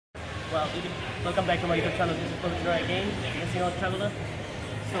Welcome back to my YouTube channel. This is Pavitra again, कैसी हो traveller.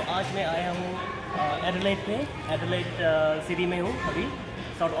 सो आज मैं आया हूँ एडिलेड पे, एडिलेड सिटी में हूँ अभी,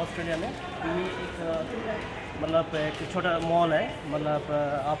 साउथ ऑस्ट्रेलिया में। ये एक मतलब एक छोटा मॉल है, मतलब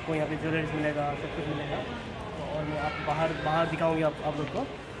आपको यहाँ पे ज्वेलरीज मिलेगा, सब कुछ मिलेगा। तो और मैं आप बाहर दिखाऊंगी आप लोग को।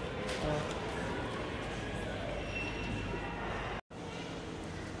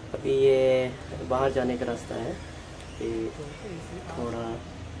 अभी ये बाहर जाने का रास्ता है, थोड़ा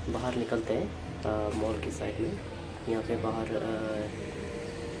बाहर निकलते हैं मॉल की साइड में। यहाँ पे बाहर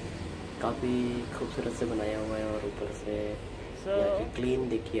काफ़ी खूबसूरत से बनाया हुआ है और ऊपर से यहाँ पे क्लीन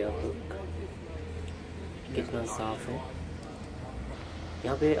देखिए आप लोग, कितना साफ है।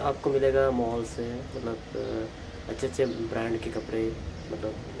 यहाँ पे आपको मिलेगा मॉल से मतलब अच्छे अच्छे ब्रांड के कपड़े,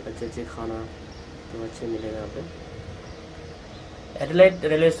 मतलब अच्छे अच्छे खाना तो अच्छे मिलेगा यहाँ पे। एडिलेड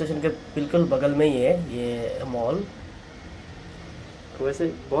रेलवे स्टेशन के बिल्कुल बगल में ही है ये मॉल। वैसे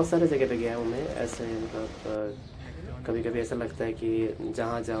बहुत सारे जगह पे गया हूँ मैं, ऐसे मतलब कभी कभी ऐसा लगता है कि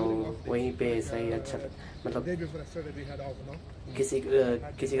जहाँ जाऊँ वहीं पे ऐसा ही अच्छा, मतलब किसी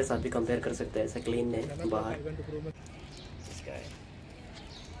के साथ भी कंपेयर कर सकते हैं, ऐसा क्लीन है बाहर।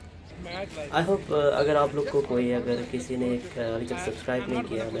 आई होप अगर आप लोग को अगर किसी ने अभी तक सब्सक्राइब नहीं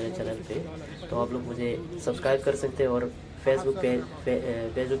किया मेरे चैनल पे, तो आप लोग मुझे सब्सक्राइब कर सकते हैं और फेसबुक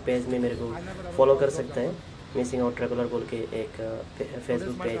पेज में मेरे को फॉलो कर सकते हैं। मिसिंग आउट ट्रैवलर बोल के एक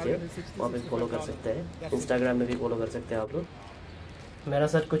फेसबुक पेज है, वहाँ पे फॉलो कर सकते हैं। इंस्टाग्राम में भी फॉलो कर सकते हैं आप लोग। मेरा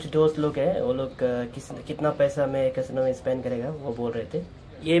साथ कुछ दोस्त लोग हैं, वो लोग कितना पैसा मैं कैसीनो में स्पेंड करेगा वो बोल रहे थे।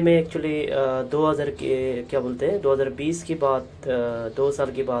 ये मैं एक्चुअली 2000 के क्या बोलते हैं 2020 की बात, 2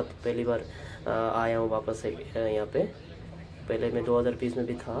 साल की बात पहली बार आया हूँ वापस यहाँ पे। पहले मैं 2020 में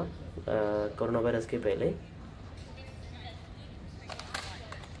भी था, कोरोना वायरस के पहले।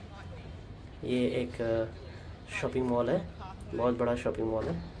 ये एक शॉपिंग मॉल है, बहुत बड़ा शॉपिंग मॉल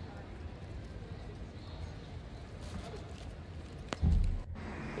है।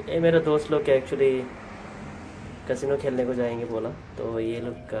 ये मेरे दोस्त लोग एक्चुअली कैसीनो खेलने को जाएंगे बोला, तो ये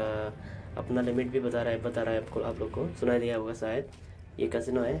लोग अपना लिमिट भी बता रहा है आपको, आप लोग को सुनाई दिया होगा शायद। ये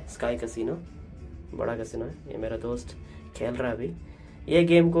कैसीनो है स्काई कैसीनो, बड़ा कैसीनो है। ये मेरा दोस्त खेल रहा है अभी। ये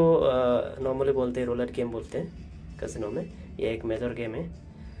गेम को नॉर्मली बोलते हैं रोलर गेम बोलते हैं कैसीनो में। ये एक मेजर गेम है।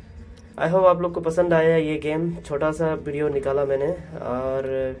 आई होप आप लोग को पसंद आया ये गेम। छोटा सा वीडियो निकाला मैंने,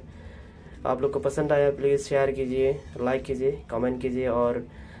 और आप लोग को पसंद आया प्लीज़ शेयर कीजिए, लाइक कीजिए, कमेंट कीजिए और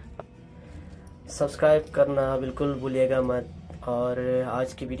सब्सक्राइब करना बिल्कुल भूलिएगा मत। और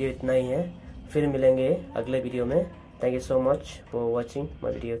आज की वीडियो इतना ही है, फिर मिलेंगे अगले वीडियो में। Thank you so much for watching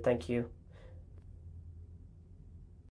my video. Thank you.